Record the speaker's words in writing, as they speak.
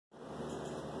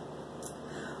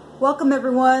Welcome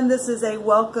everyone. This is a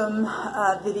welcome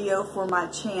video for my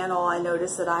channel. I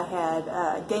noticed that I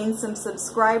had gained some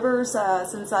subscribers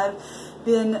since I've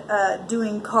been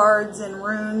doing cards and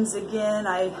runes again.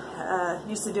 I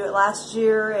used to do it last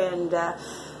year and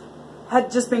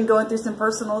had just been going through some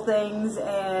personal things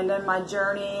and in my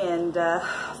journey, and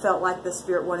felt like the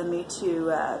Spirit wanted me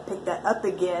to pick that up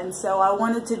again. So I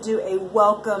wanted to do a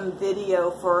welcome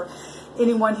video for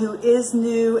anyone who is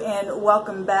new, and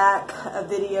welcome back a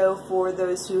video for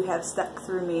those who have stuck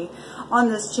through me on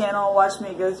this channel, watched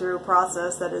me go through a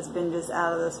process that has been just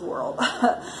out of this world.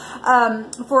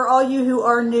 For all you who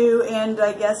are new, and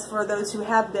I guess for those who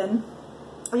have been,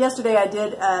 yesterday I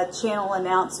did a channel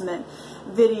announcement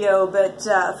video, but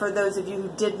for those of you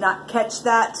who did not catch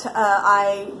that,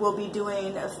 I will be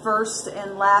doing first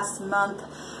and last month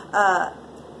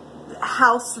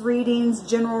house readings,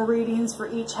 general readings for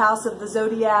each house of the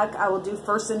zodiac. I will do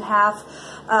first and half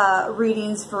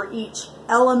readings for each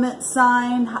element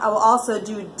sign. I will also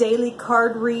do daily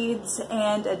card reads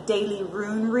and a daily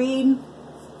rune read.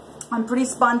 I'm pretty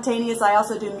spontaneous. I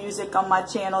also do music on my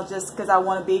channel just because I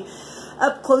want to be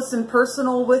up close and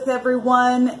personal with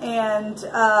everyone, and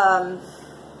I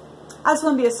just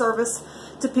want to be a service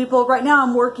to people. Right now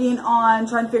I'm working on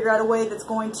trying to figure out a way that's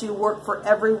going to work for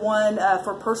everyone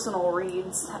for personal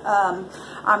reads.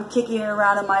 I'm kicking it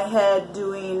around in my head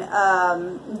doing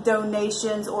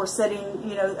donations, or setting,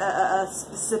 you know, a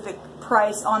specific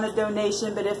price on a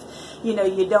donation, but if, you know,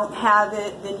 you don't have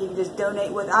it, then you can just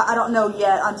donate with, I don't know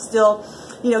yet. I'm still,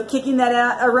 you know, kicking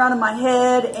that around in my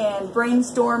head and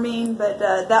brainstorming, but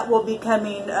that will be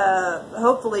coming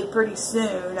hopefully pretty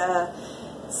soon.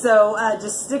 So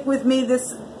just stick with me.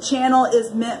 This channel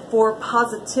is meant for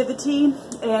positivity,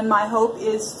 and my hope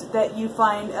is that you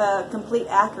find complete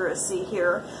accuracy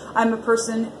here. I'm a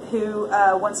person who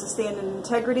wants to stand in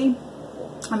integrity.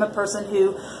 I'm a person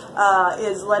who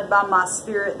is led by my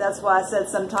spirit. That's why I said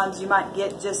sometimes you might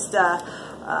get just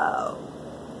a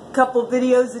couple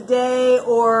videos a day,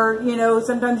 or, you know,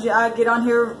 sometimes I get on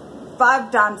here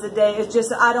 5 times a day. It's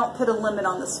just, I don't put a limit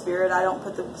on the Spirit. I don't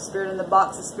put the Spirit in the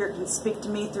box. The Spirit can speak to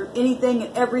me through anything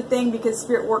and everything, because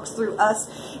Spirit works through us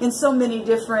in so many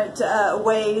different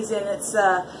ways, and it's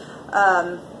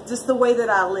just the way that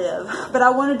I live. But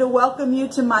I wanted to welcome you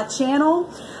to my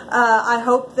channel. I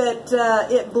hope that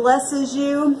it blesses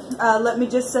you. Let me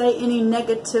just say, any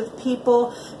negative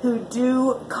people who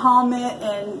do comment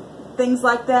and things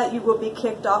like that, you will be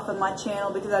kicked off of my channel,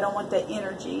 because I don't want that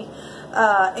energy.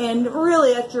 And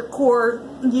really, at your core,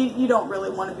 you don't really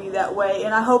want to be that way.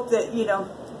 And I hope that, you know,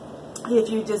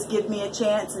 if you just give me a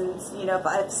chance, and, you know,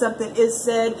 if something is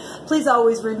said, please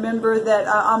always remember that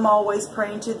I'm always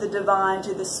praying to the divine,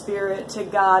 to the Spirit, to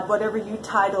God, whatever you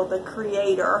title the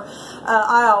Creator.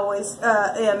 I always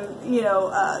am, you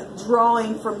know,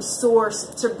 drawing from source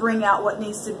to bring out what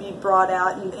needs to be brought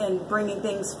out, and bringing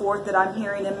things forth that I'm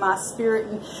hearing in my spirit.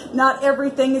 And not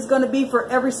everything is going to be for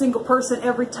every single person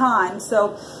every time,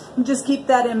 so just keep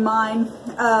that in mind.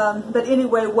 But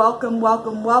anyway, welcome,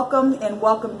 welcome, welcome, and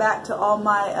welcome back to all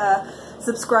my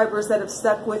subscribers that have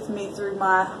stuck with me through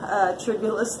my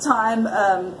tribulous time.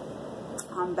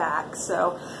 I'm back.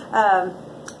 So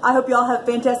I hope you all have a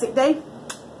fantastic day.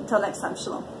 Until next time,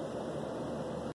 shalom.